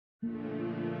Welcome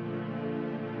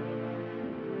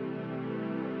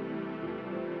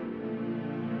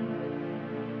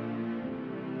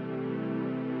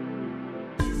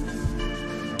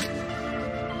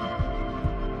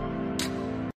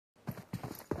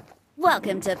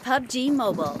to PUBG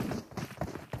Mobile.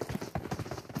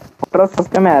 Hot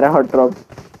drop में आ रहा है hot drop.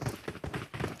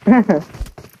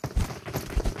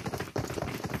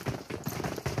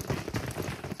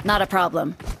 Not a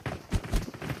problem.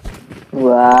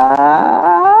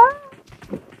 Wow.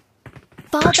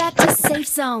 Fall back to safe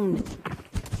zone.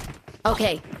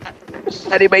 Okay.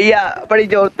 अरे भैया बड़ी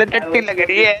जोर से टट्टी लग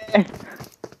रही है.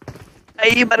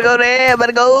 अरे मर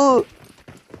गो.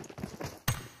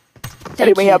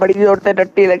 अरे भैया बड़ी जोर से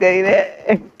टट्टी लग रही है.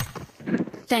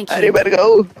 Thank you. अरे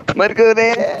मर गो रे.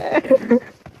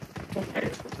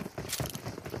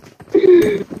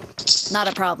 Not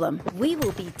a problem. We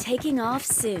will be taking off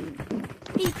soon.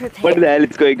 Be prepared. What the hell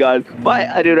is going on? Why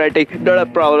are you writing not a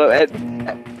problem and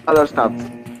other stuff?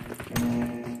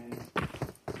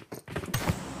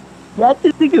 यार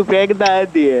किसी को फेंकना है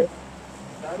दिए.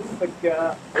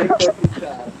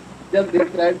 जब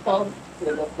देख रहा था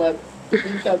नंबर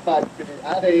 3-5 पे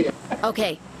आ रही है.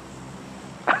 Okay.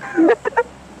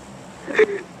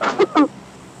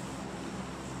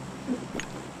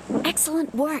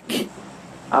 Excellent work.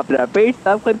 अपना पेट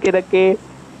साफ करके रखे.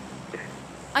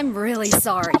 I'm really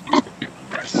sorry.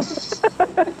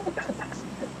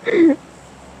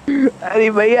 अरे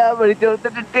भैया बड़ी जोर से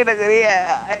टट्टी लग रही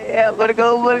है. ऊपर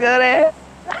को रे.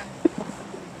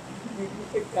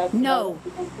 No.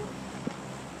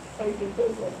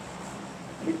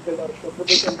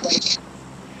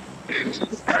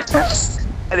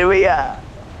 अरे भैया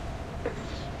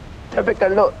अबे कर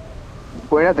लो.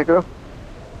 कोई ना देख लो.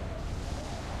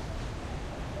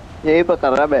 यही तो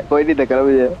कर रहा मैं. कोई नहीं देख रहा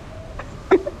मुझे.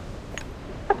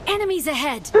 Enemies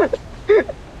ahead.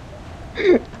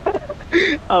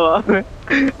 हवा में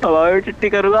टट्टी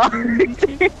करूँगा.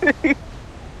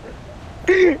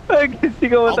 किसी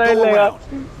को पता नहीं लगा.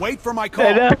 Wait for my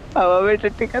call. हवा में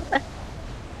टट्टी करता है.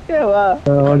 क्या हुआ?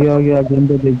 हो गया गेम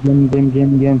तो देख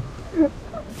game.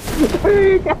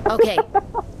 Okay.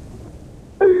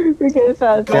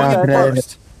 Going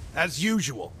first, as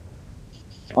usual.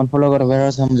 Unfollow करो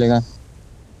वेयर हम लेगा.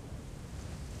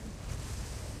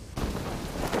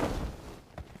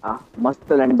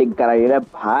 मस्त लैंडिंग कराई रे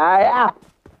भाई.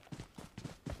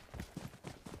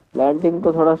 लैंडिंग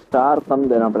को थोड़ा स्टार कम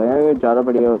देना पड़ेगा. ये ज्यादा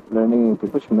बढ़िया लैंडिंग थी.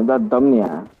 कुछ मेरा दम नहीं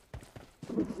आया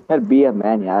यार. बी ए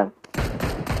मैन यार.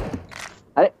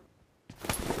 अरे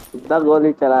इतना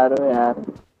गोली चला रहे हो यार.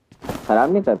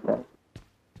 खराब नहीं करता है.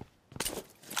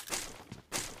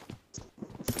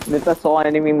 मेरे पास 100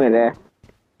 एनिमी मिले.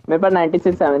 मेरे पास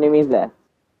 96 एनिमीज है.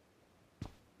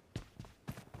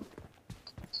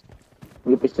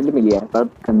 ये पिस्टल मिली है पर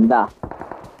गंदा.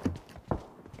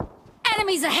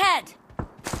 Enemies ahead.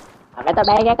 हमें तो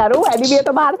मैं क्या करूं. एनिमी है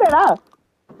तो मार दे ना.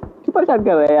 क्यों परेशान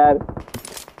कर रहे हैं यार.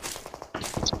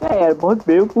 क्या यार बहुत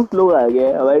बेवकूफ लोग आ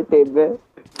गए हमारी टीम में.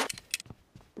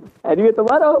 एनिमी तो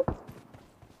मारो.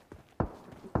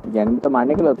 एनिमी तो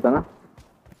मारने के लिए होता ना.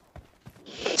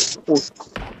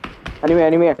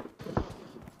 एनिमी है.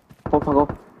 भागो.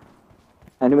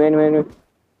 एनिमी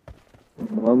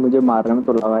और मुझे मारने में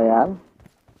तो लगा यार.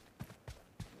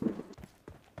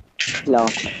 लाओ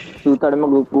चूतड़ में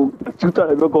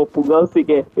गोपूंगा उसी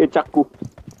के. ये चाकू.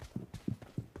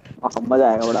 मजा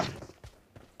आएगा बड़ा.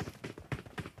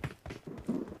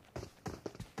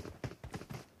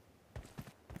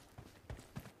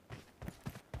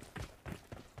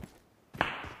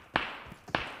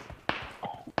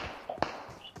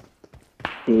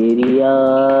 तेरी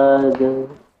याद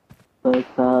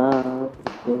बता.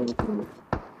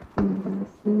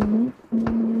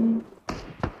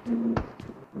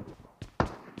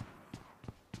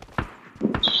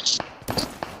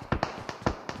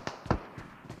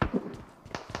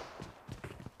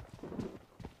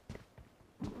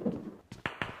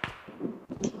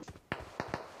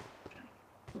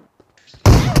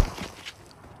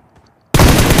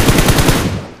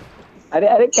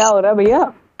 अरे क्या हो रहा है भैया.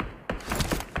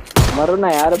 मरो ना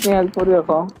यार. अपनी हेल्थ पूरी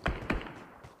रखो.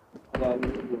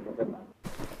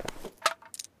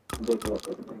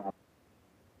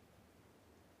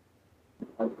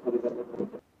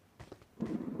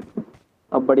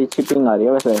 अब बड़ी चिपिंग आ रही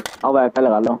है वैसे. अब वाईफाई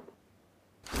लगा लो.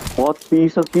 बहुत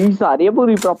पीस आ रही है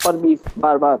पूरी प्रॉपर 20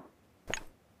 बार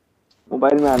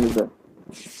मोबाइल में आने से.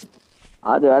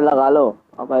 आज यार लगा लो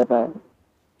अब वाईफाई.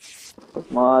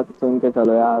 मत सुन के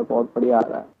चलो यार. बहुत बढ़िया आ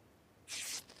रहा है.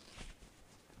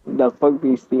 लगभग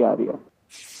 20 ही आ रही है.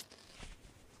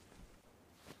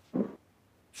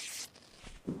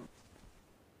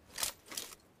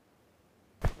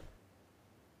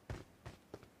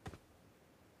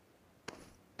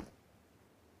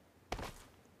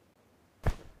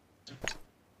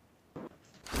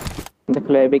 देख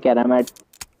लो, ये भी कह रहा है मैं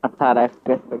 18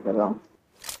 FPS पे कर रहा हूँ।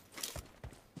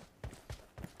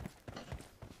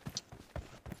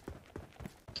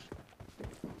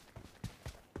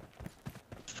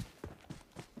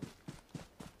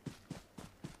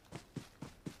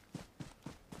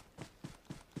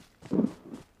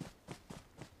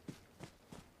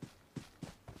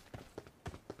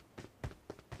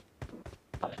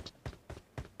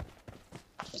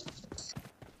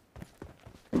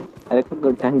 अरे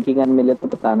कोई ढंग की गन मिले तो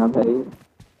बताना भाई,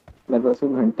 मेरे पास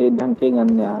घंटे ढंग की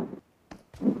गन यार।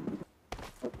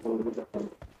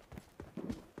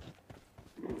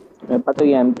 मेरे पास तो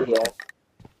ये एमपी है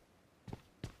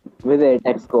with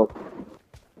 8x scope,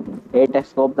 8x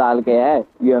scope डाल के है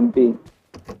यूएमपी।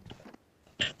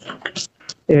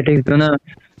 8x तो ना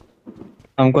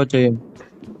हमको चाहिए।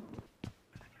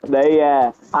 नहीं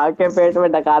है, आके पेट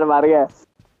में डकार मार गया।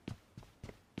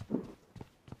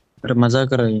 अरे मजाक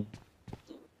कर रही है।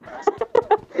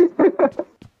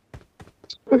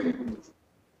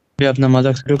 ये अपना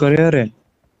मजाक शुरू करे। अरे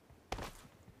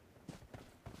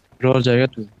रोज जाएगा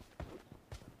तू।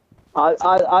 आज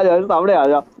आज आज आज सामने आ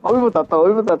जा, अभी बताता हूँ,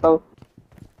 अभी बताता हूँ।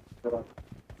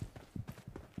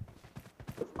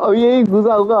 अब यही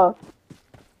घुसा होगा।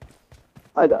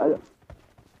 आजा आजा,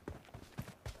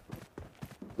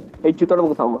 एक चुतड़ में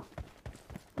घुसाऊंगा।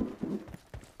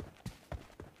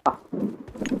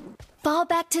 Fall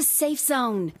back to safe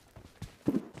zone.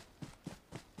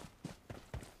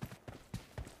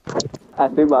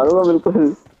 ऐसे ही मारूंगा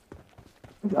बिल्कुल।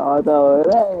 ज्यादा हो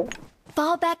रहा है।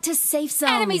 Fall back to safe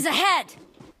zone. Enemies ahead.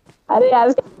 अरे यार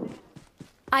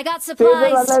I got save zone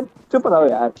supplies. वाला, चुप रहो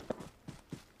यार।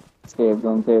 Save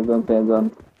zone, save zone, save zone,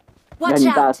 Watch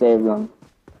घंटा out. Save zone.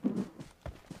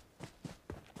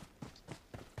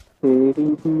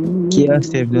 क्या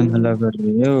सेफ जोन हल्ला कर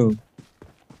रही हो?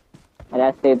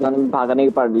 अरे सेव जोन में भागने की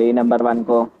पड़ ली नंबर 1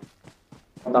 को,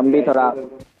 तुम भी थोड़ा।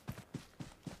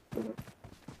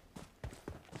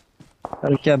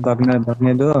 अरे क्या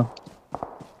भागने दो।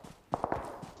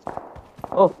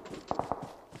 ओह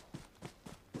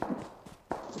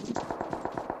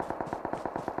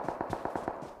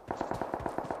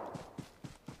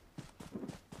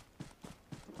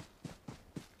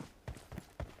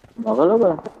बगल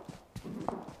होगा।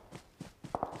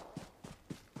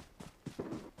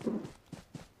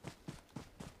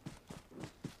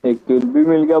 एक किल भी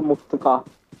मिल गया मुफ्त का।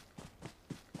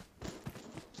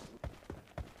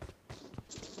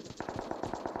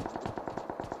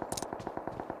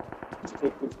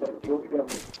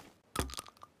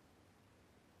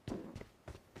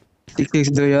 सिक्स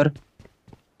दो यार,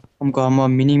 हमको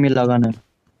हम मिनी में लगाना है।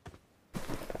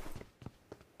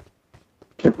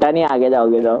 छुट्टा नहीं, आगे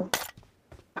जाओगे जाओ।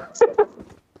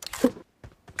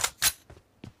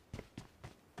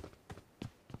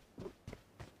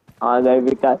 आ गए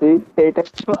भी काफी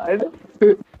 8x मार।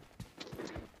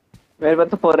 मेरे पास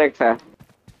तो 4x है।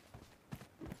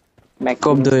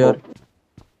 कब दो यार?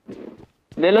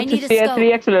 ले लो, I need a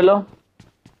 3x ले लो,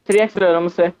 3x ले लो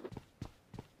मुझसे,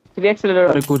 3x ले लो।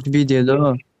 अरे कुछ भी दे दो,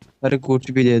 अरे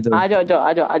कुछ भी दे दो। आ जाओ जाओ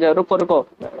आ जाओ आ जाओ, रुको रुको,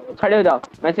 खड़े हो जाओ।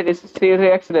 मैं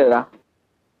 3x ले रहा,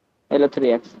 ले लो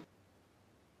 3x।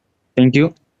 Thank you.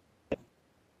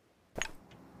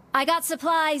 I got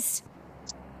supplies.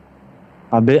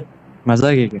 अबे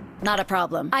मजाक है क्या? Not a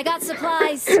problem. I got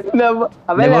supplies.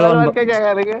 अबे Level लेवल one 1 का क्या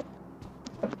करेंगे?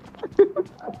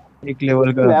 एक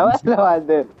लेवल का लेवल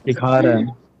दे दिखा रहा है।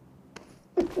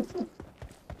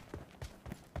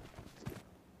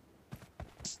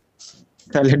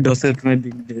 चले 200 में दे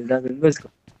दे इसको।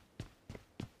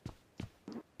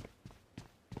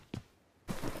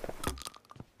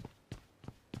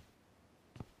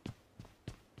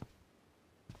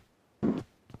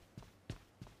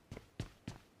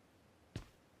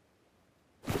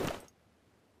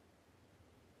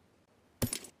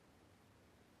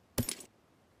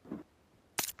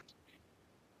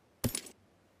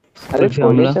 अरे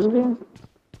हमला चल रही है।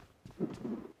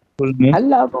 फुल में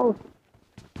अल्लाह बोल,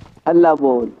 अल्लाह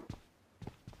बोल।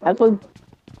 यार कोई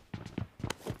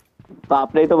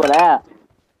बाप ने तो बनाया,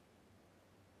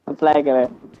 अप्लाई करे।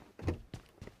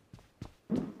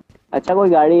 अच्छा कोई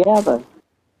गाड़ी है यहाँ पर?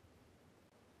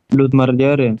 लूट मार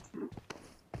दिया रे,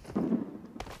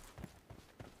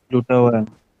 लूटा हुआ है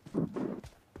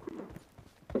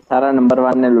सारा। नंबर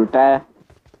 1 ने लूटा है।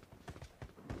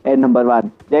 ए नंबर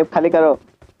 1 जेब खाली करो,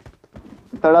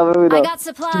 थोड़ा भी I दो। got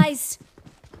supplies.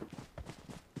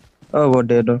 ओ वो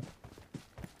दे दो,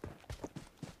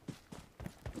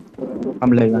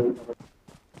 हम लेगा।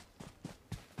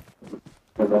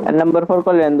 नंबर 4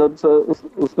 को लेने दो,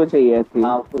 उसको चाहिए थी।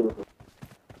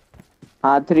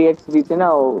 हाँ 3x भी थी ना,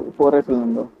 4x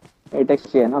लेने दो,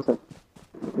 8x चाहिए ना सर।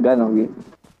 गन होगी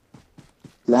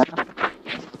ला।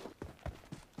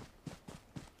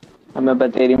 हमें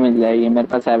बतेरी मिल जाएगी, मेरे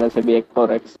पास है वैसे भी एक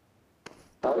 4x।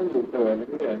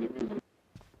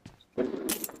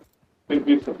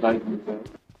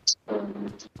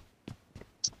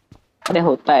 अरे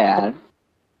होता है यार।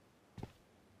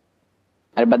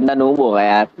 अरे बंदा नूब होगा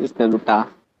यार, इसने लूटा।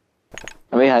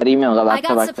 अबे हरी में होगा, I भागते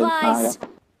got भागते आ गया। supplies.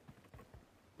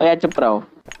 ओ यार चुप रहो।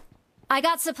 I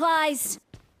got supplies.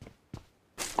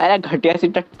 अरे घटिया सी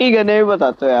टट्टी गने भी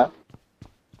बताते हो यार,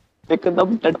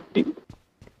 एकदम टट्टी।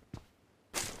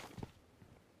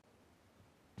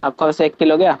 आपका वैसे 1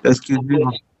 किलो गया एक्सक्यूज मी।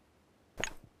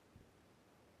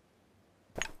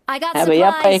 I got है भैया?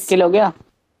 आपका 1 supplies. किलो गया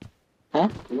है?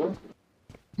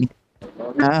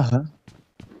 हाँ हाँ,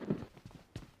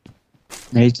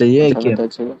 नहीं चाहिए चलो क्या? तो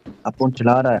चलो। अपन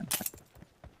चला रहा है,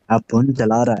 अपन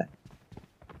चला रहा है।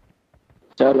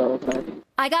 चलो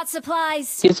I got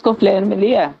supplies. किसको फ्लेयर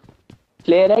मिली है?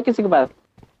 फ्लेयर है किसी के पास?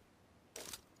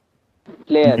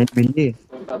 Flare milli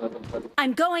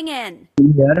I'm going in.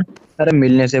 यार, अरे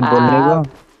मिलने से बोलने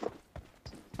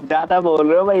को। ज्यादा बोल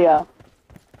रहे हो भैया,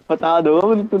 बता दो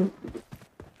बिल्कुल।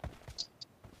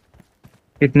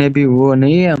 इतने भी वो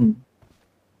नहीं है हम।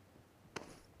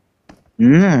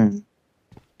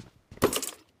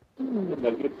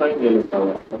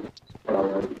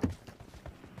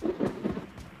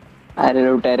 अरे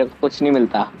लुटेरे को कुछ नहीं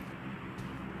मिलता,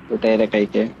 लुटेरे कहीं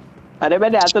के। अरे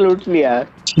मैंने यहाँ तो लूट लिया है,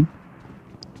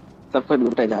 सब कुछ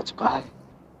लूटा जा चुका है।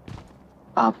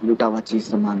 आप लूटा हुआ चीज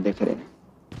सामान देख रहे हैं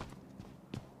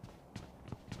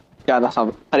ज्यादा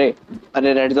सब। अरे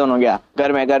अरे रेड जोन हो गया,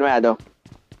 घर में आ जाओ।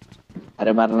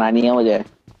 अरे मरना नहीं है मुझे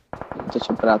तो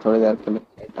चुप रहा थोड़ी देर के लिए।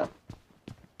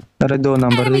 अरे 2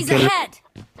 नंबर Enemies के। ahead.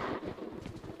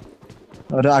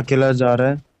 अरे अकेला जा रहा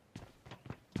है,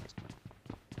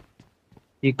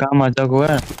 ये काम मजाक हुआ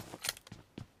है?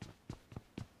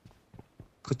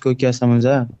 खुद को क्या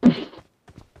समझा?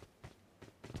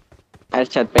 अरे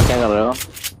छत पे क्या कर रहे हो?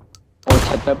 वो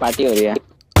छत पे पार्टी हो रही है।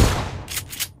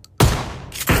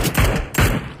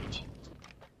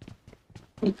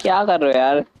 ये क्या कर रहे हो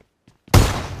यार?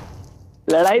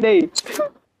 लड़ाई नहीं।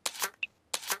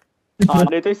 हाँ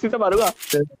नहीं तो इसी से मारूंगा,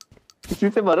 इसी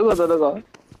से मारूंगा दोनों को।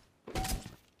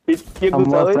 ये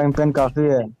हमारा घुसा फ्रैंक पैन काफी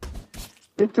है।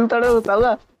 ये चूतड़े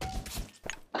घुसाऊंगा।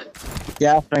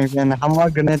 क्या फ्रैंक पैन, हमारा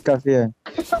ग्रेनेड काफी है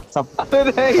सब। नहीं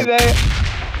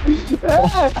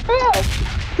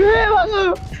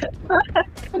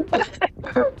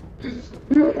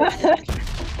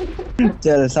नहीं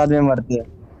चल साथ में मरते हैं।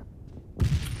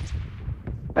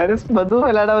 अरे बदबू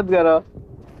फैलाना मत करो,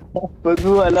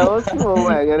 बदबू फैलाओ तो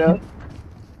मैं कह रहा हूँ।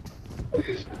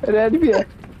 अरे भी है,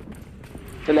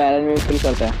 चलो आयरन में फिल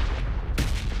करते हैं।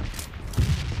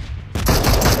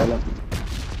 चलो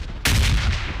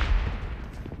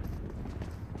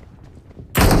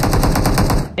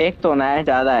एक तो ना है,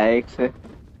 ज्यादा है एक से।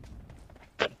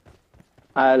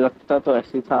 लगता तो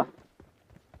ऐसी था।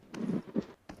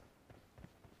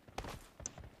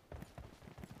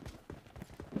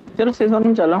 चलो सेफ जोन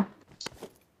में चलो।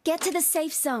 Get to the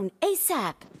safe zone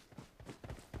ASAP.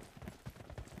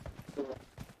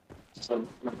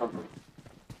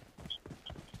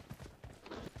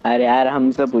 अरे यार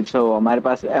हमसे पूछो, हमारे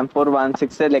पास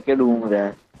M416 से लेके ढूंढ रहा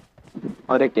है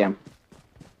और एक कैम।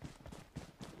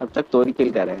 अब तक तो ही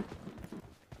किल कर रहे हैं।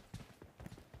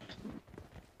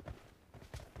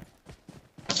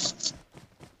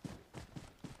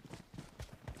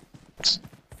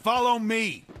 Follow me.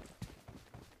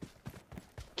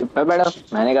 चुप पे बैठो,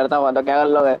 मैंने करता हुआ तो क्या कर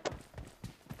लोगे?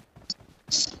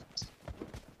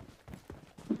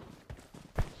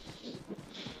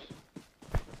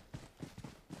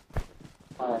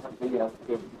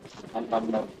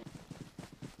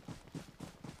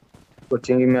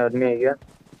 कोचिंग में आदमी है क्या?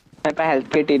 मेरे पास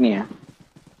हेल्थ किट ही नहीं है।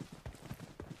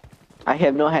 I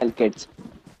have know health kits.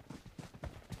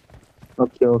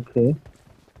 Okay okay.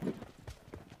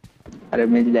 अरे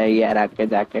मिल जाएगी यार आके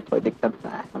जाके, कोई दिक्कत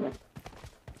ना है हमें।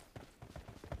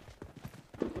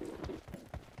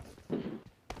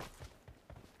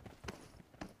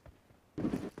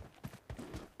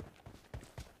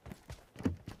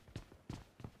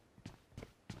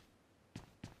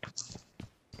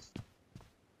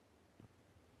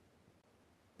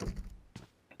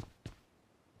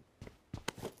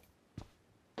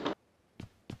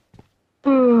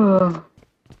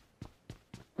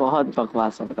 बहुत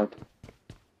बकवास होता था।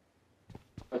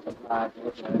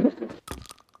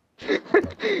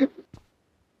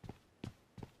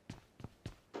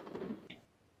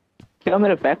 क्या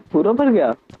मेरा पैक पूरा भर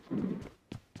गया?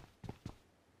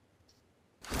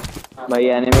 भाई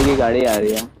एनिमे की गाड़ी आ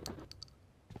रही है,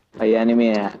 भाई एनिमे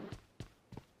है।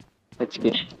 सच के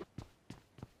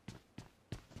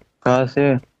कहाँ से?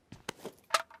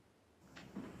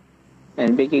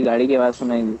 एनपी की गाड़ी की आवाज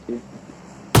सुनाई दी थी।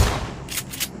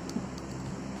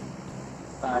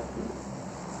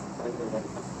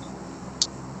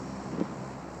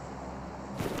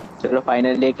 चलो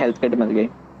फाइनली एक हेल्थ किट मिल गई।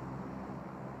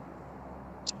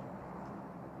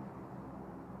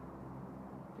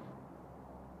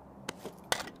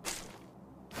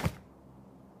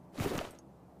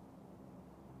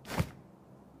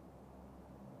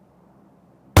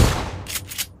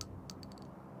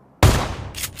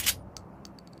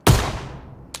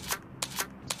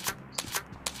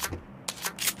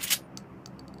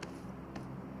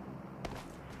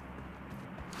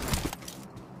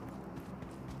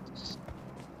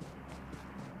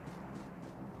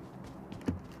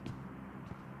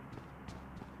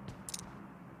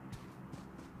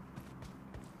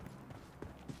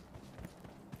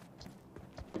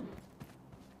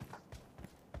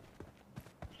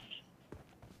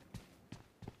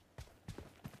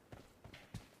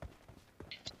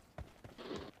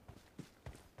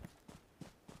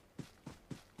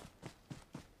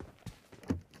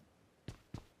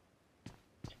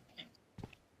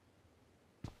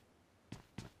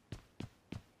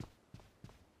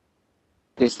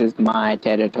 This is my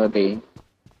territory.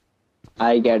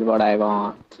 I get what I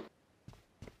want.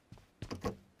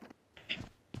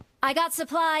 I got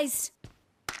supplies.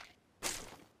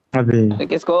 अबे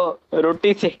किसको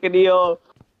रोटी सेकनी हो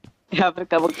या फिर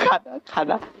कब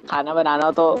खाना बनाना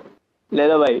हो तो ले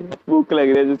लो भाई। भूख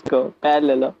लग रही है जिसको पैर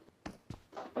ले लो।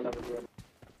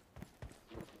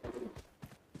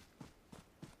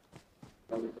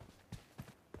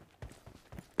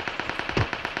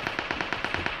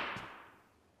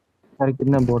 यार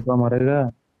कितना बोटवा मारेगा।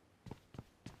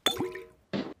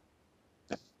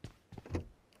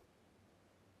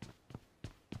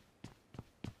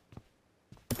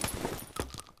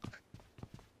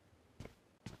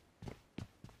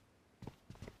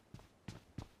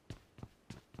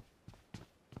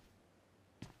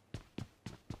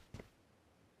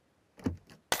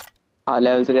 हाँ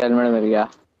लेवल 3 हेलमेट मिल गया।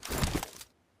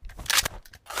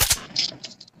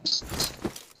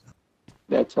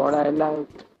 That's what I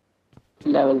like.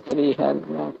 Level 3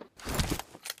 helmet.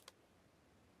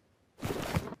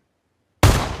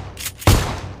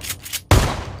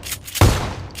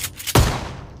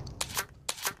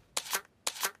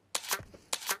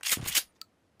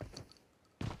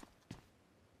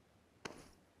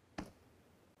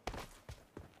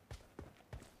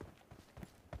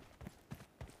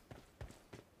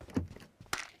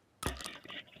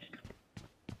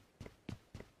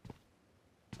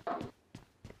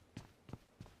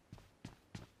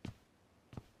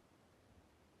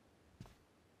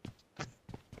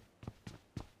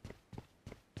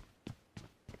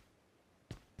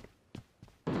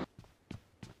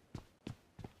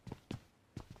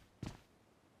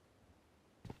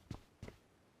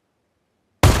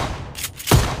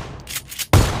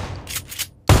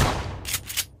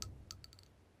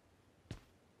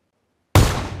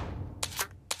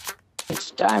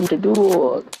 It's time to do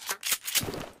it.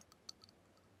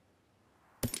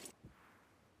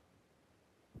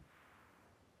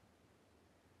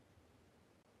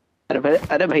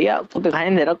 अरे भैया तू दिखाई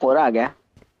नहीं दे रहा। कोरा आ गया।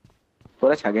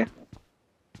 कोरा छा गया।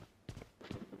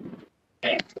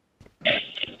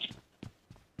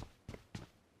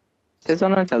 चलो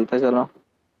ना चलते चलो।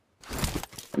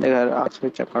 देख आज फिर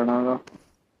चक्कर ना होगा।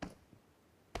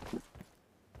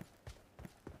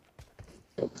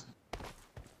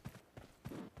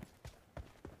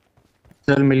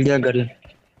 चल मिल गया गड्डी।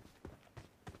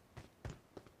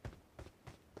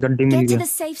 गड्डी मिल Get to गया। the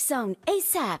safe zone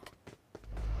ASAP.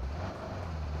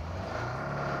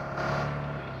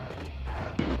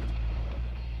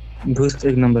 घुस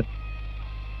एक नंबर।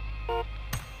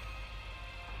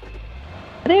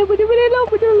 अरे मुझे भी ले लो।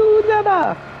 मुझे लूट जाना।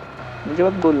 मुझे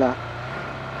मत बोलना।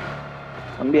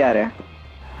 हम भी आ रहे हैं।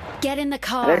 Get in the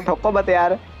अरे car. ठोको मत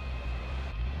यार।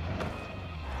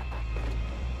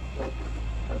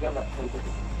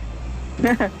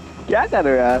 क्या कर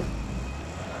रहे हो यार?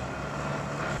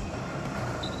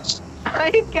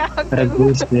 अरे क्या अरे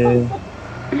घुस गए।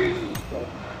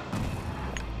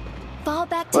 Fall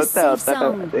back to होता है safe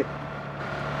zone.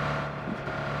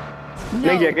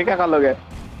 नहीं No. क्या कर लोगे?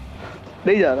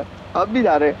 नहीं जा रहा। अब भी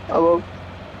जा रहे। अब हम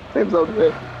सेफ जोन पे।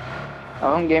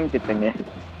 अब हम गेम जीतेंगे।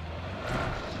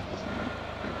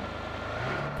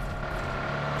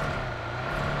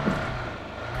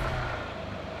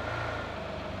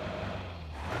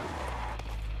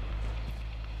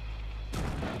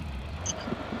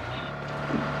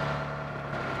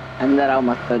 अंदर आओ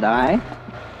मस्त जाए।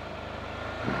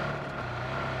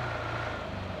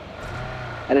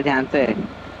 अरे ध्यान से।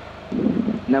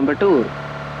 नंबर 2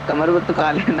 कमर पर तो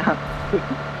खा लेना।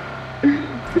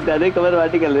 ज्यादा कमर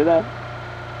वाटी कर लेना।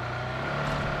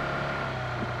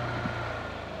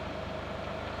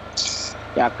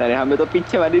 क्या करें, हमें तो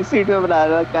पीछे वाली सीट में बना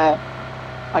रखा है।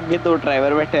 आगे 2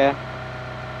 ड्राइवर बैठे हैं,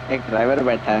 एक ड्राइवर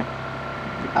बैठा है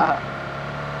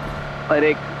और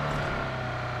एक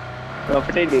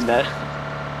प्रॉपर्टी डीलर।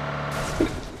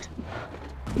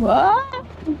 वाह,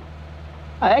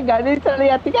 अरे गाड़ी चली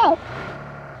आती क्या?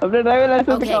 अपने ड्राइवर लाइसेंस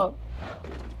Okay. दिखाओ,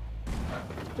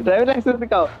 ड्राइवर लाइसेंस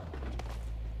दिखाओ,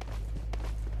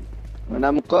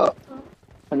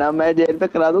 वरना मैं जेल पे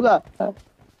करा दूंगा।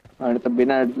 और तो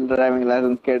बिना ड्राइविंग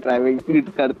लाइसेंस के ड्राइविंग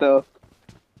करते हो।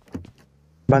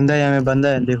 बंदा है, हमें बंदा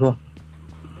है, देखो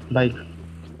बाइक।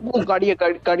 वो गाड़ी है,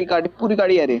 गाड़ी पूरी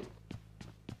गाड़ी है। अरे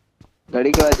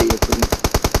गाड़ी के बाद चाहिए पूरी।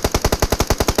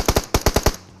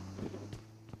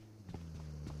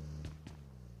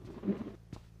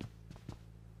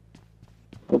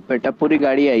 वो बेटा पूरी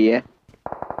गाड़ी आई है।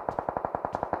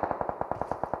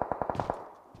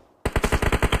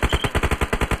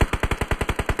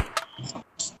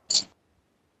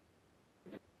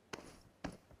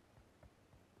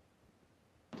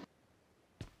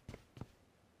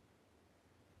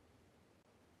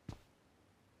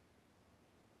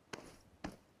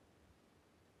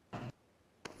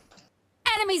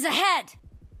 Enemies ahead!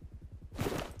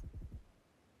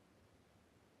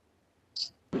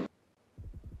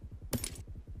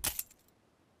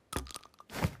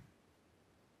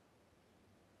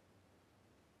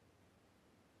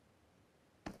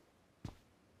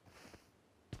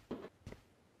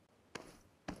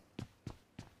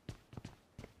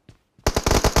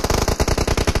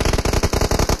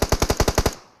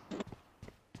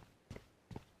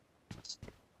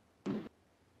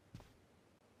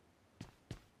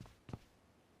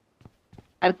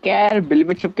 अरे क्या यार, बिल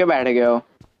में छुप के बैठ गए हो।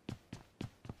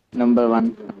 Number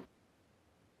 1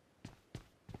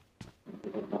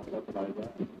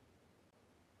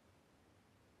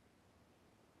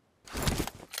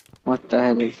 What the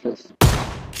hell is this?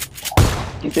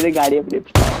 किसी ने गाड़ी अपनी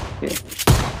पिछाड़ी है।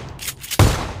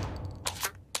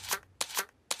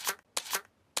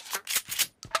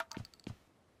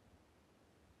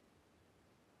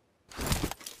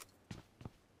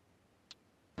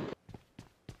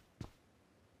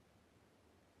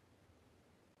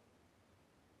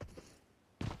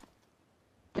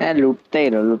 लूटते ही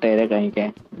रहो, लुटेरे कहीं के।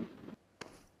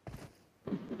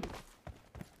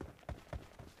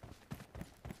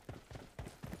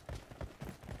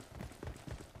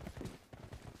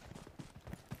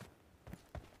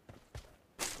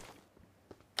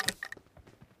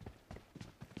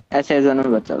 ऐसे जोन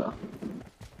में बचा लो।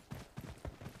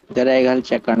 जरा एक हाल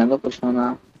चेक करने दो, कुछ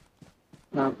होना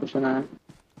ना कुछ होना है।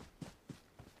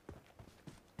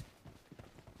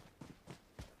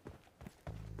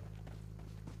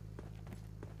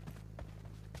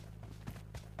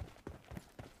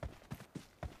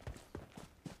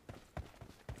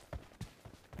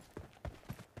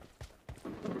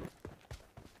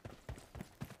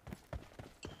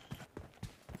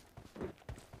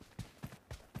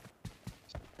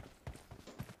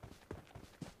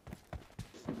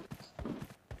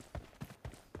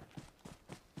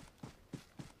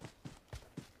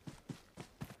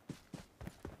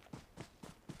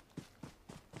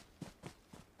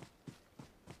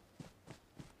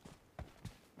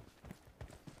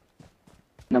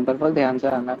 नंबर पर ध्यान से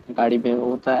आना, गाड़ी पे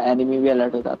होता है एनिमी भी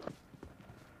अलर्ट हो जाता है।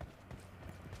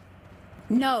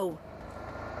 No.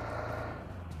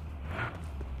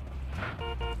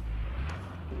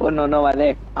 वो नो वाले।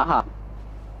 आहा,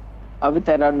 अभी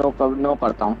तेरा नो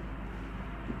करता हूँ।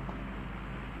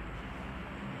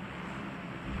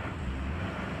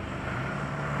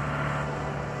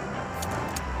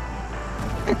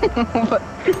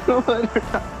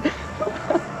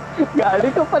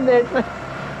 गाड़ी के ऊपर लेट में।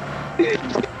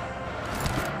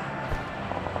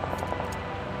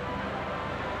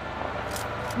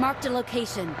 Marked a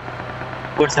location.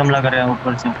 ऊपर से हमला कर रहे हैं,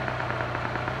 ऊपर से।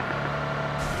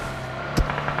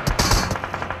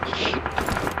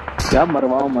 क्या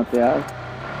मरवाओ मत यार।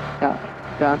 क्या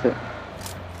कहाँ से?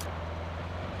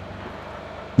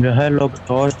 जो है लोग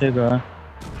टॉर्च देगा।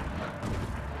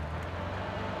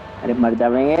 अरे मर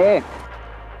जाएंगे।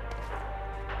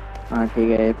 हाँ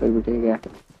ठीक है, फिर भी ठीक है।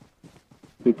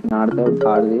 किनार से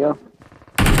उतार दिया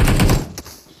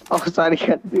और सारी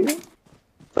कर दी,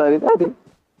 सारी दादी।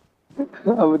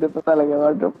 अब मुझे पता लगा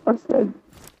 100%।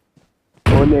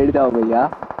 वो लेट जाओ भैया।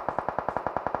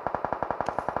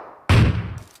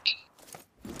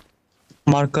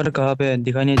 मार्कर कहाँ पे है?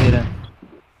 दिखाई नहीं दे रहा है।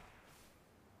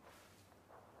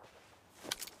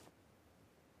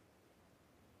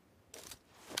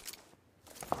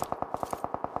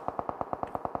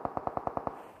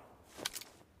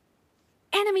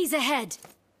 Enemies ahead!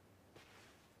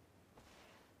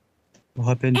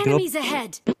 वहाँ पे drop Enemies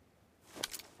ahead!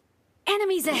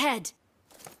 Enemies ahead!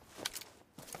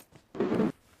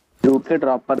 लूट के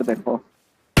ड्रॉप पर देखो।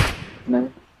 नहीं,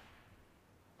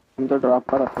 हम तो ड्रॉप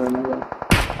पर रख रहे हैं।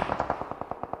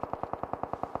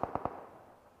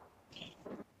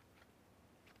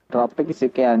 ड्रॉप पे किसी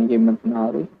के आने की हिम्मत ना आ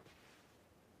रही।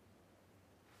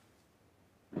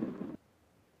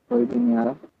 कोई भी नहीं आ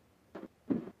रहा।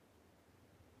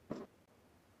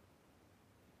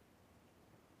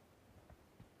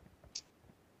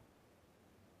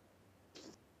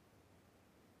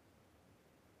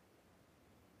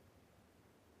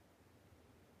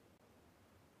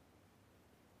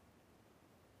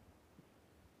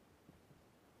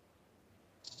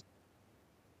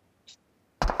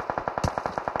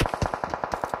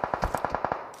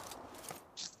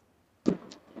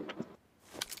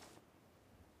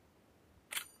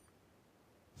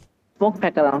 स्मोक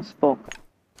फेंक रहा हूँ, स्मोक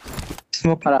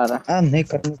smoke आ रहा। नहीं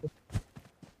करने को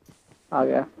आ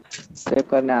गया, सेव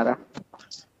करने आ रहा।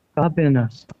 कहाँ पे है ना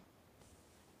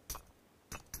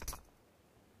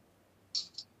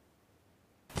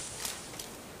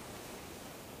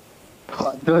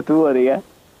दो तू हो रही है,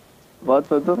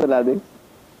 बहुत तो फैला दी।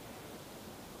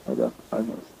 आ जाओ, आ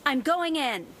जाओ। I'm going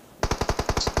in!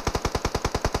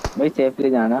 भाई सेफली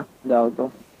जाना, जाओ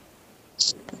तो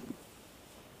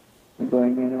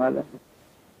गोइंग इन वाला।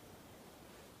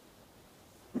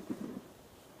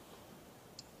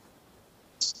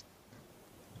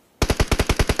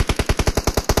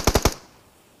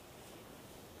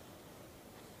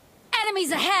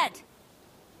 Enemies ahead!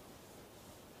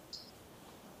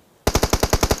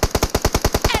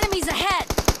 Enemies ahead!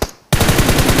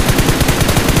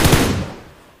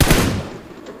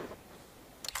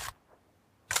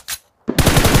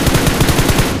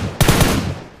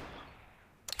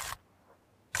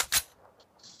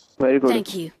 Very good.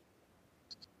 Thank you.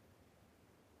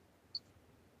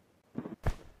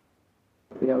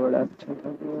 ये बड़ा अच्छा था।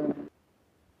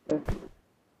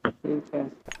 ठीक है,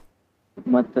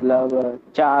 मतलब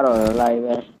 4 और लाइव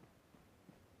है,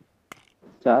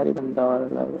 4 ही बंदा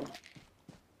और लाइव है।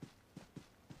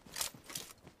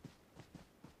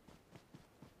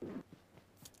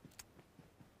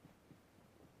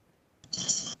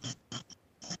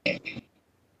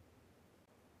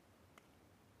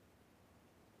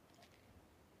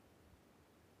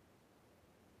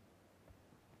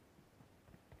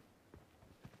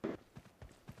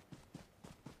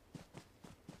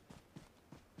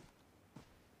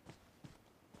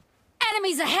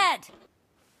 Enemies ahead!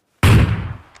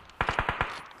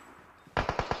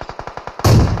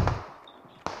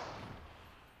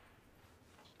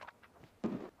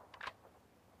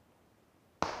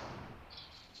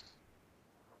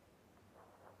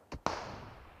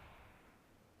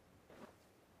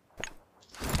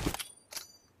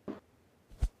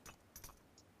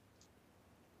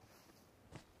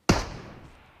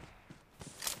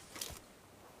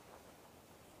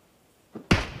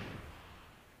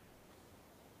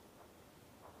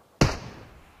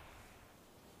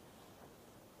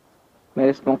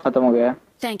 मेरे स्मोक खत्म हो गया।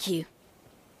 Thank you.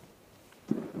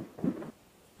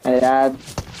 अरे यार,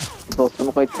 दोस्तों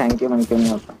में कोई थैंक यू मन क्यों नहीं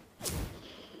होता।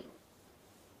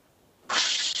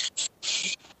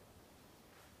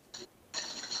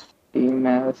 टीम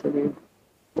में वैसे भी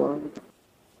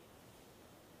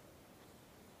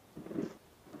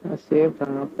सेव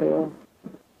करना पड़ेगा।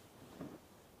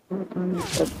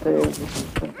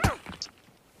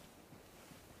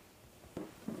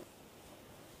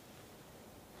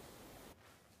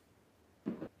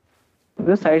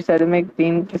 साइड साइड में एक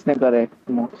 3 किसने करे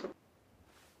स्मोक?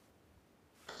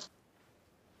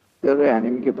 जरूर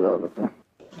एनिमी की बदौलत है।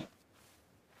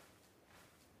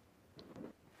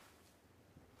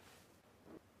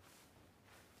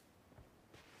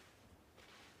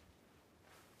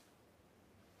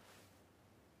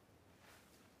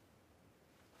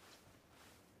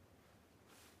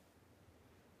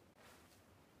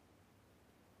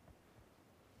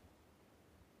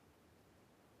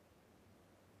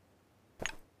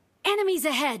 Enemies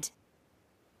ahead!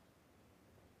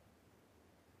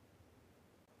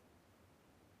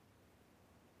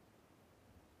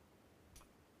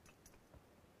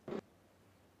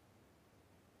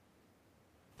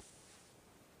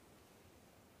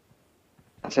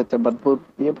 अच्छा तो बदबू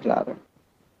ये फैला रहे हैं।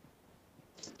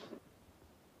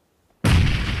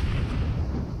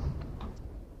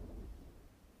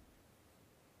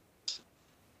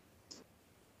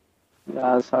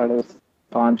 यार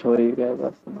 5:30 हो ही गया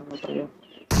बस।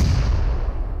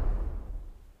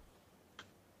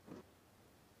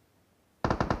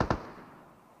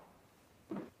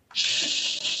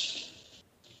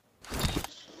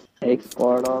 एक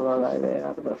स्क्वाड और आ गया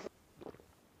यार बस।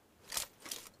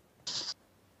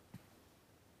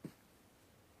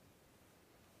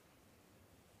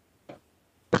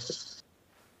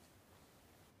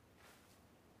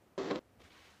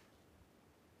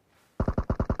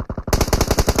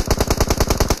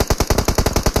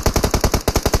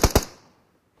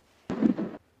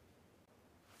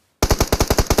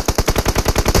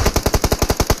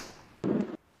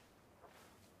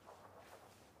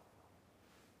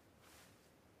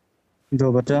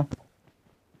 दो बचा।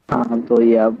 हाँ तो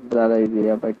ये अब ज्यादा इजी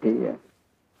है पर ठीक है।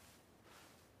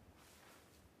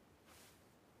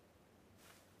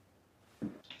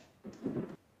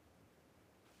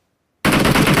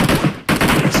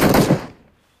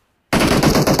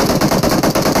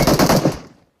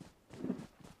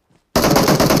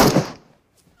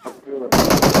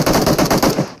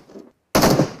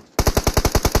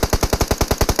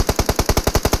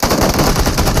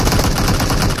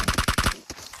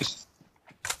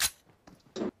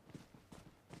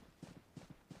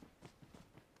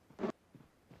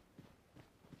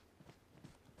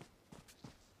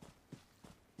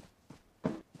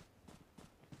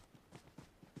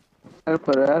 यार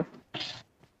पर यार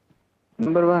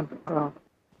नंबर 1 हाँ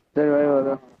चल भाई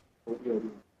वाला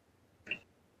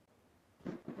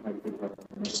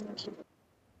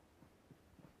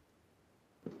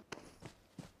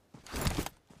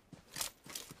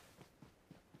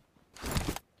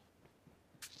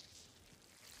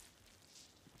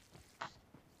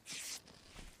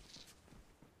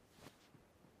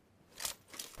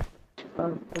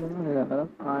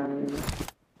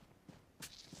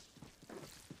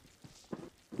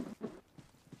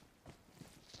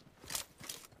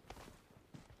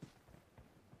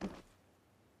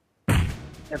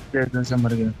प्लेट से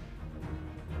मर गया।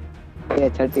 ये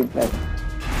अच्छा टीम है।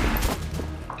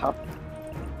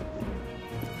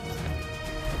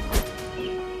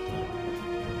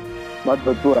 बहुत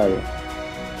बदबू आ गई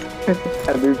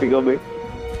अभी पिको में।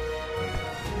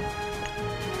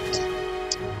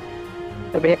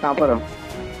 अबे कहाँ पर हो?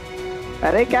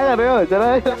 अरे क्या कर रहे हो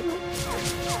चलो।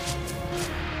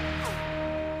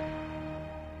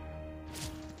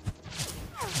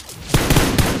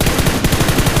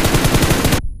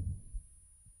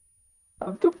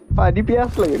 अब तो पानी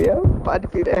प्यास लग रही है पानी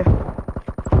पी रहे हैं।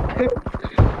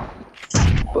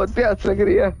 बहुत प्यास लग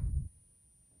रही है।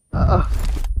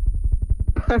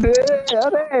 अरे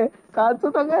अरे कहाँ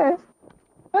तो गए?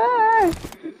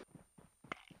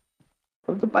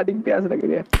 अब तो पानी की प्यास लग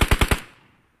रही है।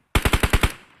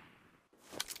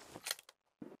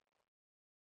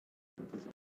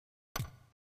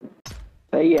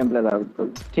 सही है मतलब तो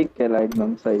ठीक है लाइक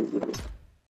एकदम सही।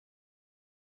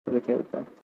 खेलता है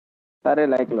सारे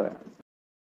लाइक लो यार।